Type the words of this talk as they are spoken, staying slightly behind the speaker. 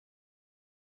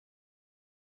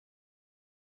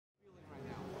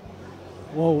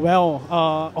Oh, well,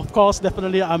 of course,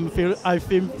 definitely I've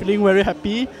been feeling very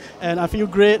happy and I feel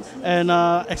great, and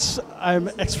I'm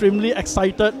extremely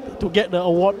excited to get the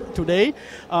award today.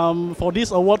 For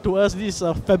this award to us, this is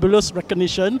a fabulous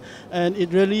recognition, and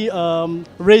it really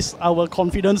raised our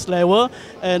confidence level.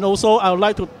 And also I would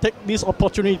like to take this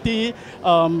opportunity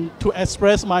to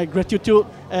express my gratitude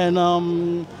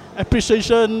and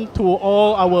appreciation to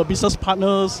all our business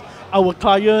partners, our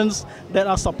clients that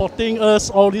are supporting us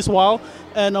all this while.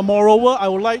 And moreover, I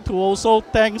would like to also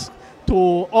thanks to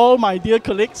all my dear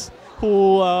colleagues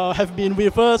who have been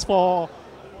with us for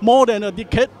more than a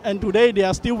decade, and today they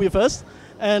are still with us.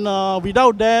 And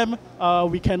without them,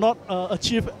 we cannot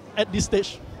achieve at this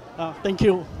stage. Thank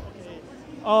you.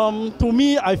 To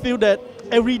me, I feel that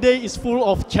every day is full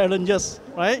of challenges,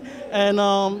 right?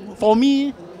 And for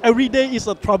me, every day is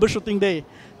a troubleshooting day.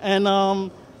 And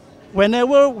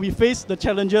whenever we face the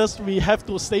challenges, we have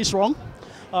to stay strong.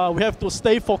 We have to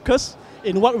stay focused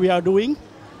in what we are doing,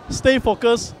 stay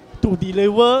focused to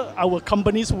deliver our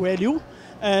company's value.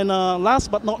 And last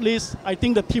but not least, I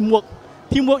think the teamwork.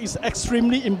 Teamwork is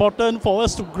extremely important for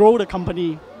us to grow the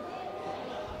company.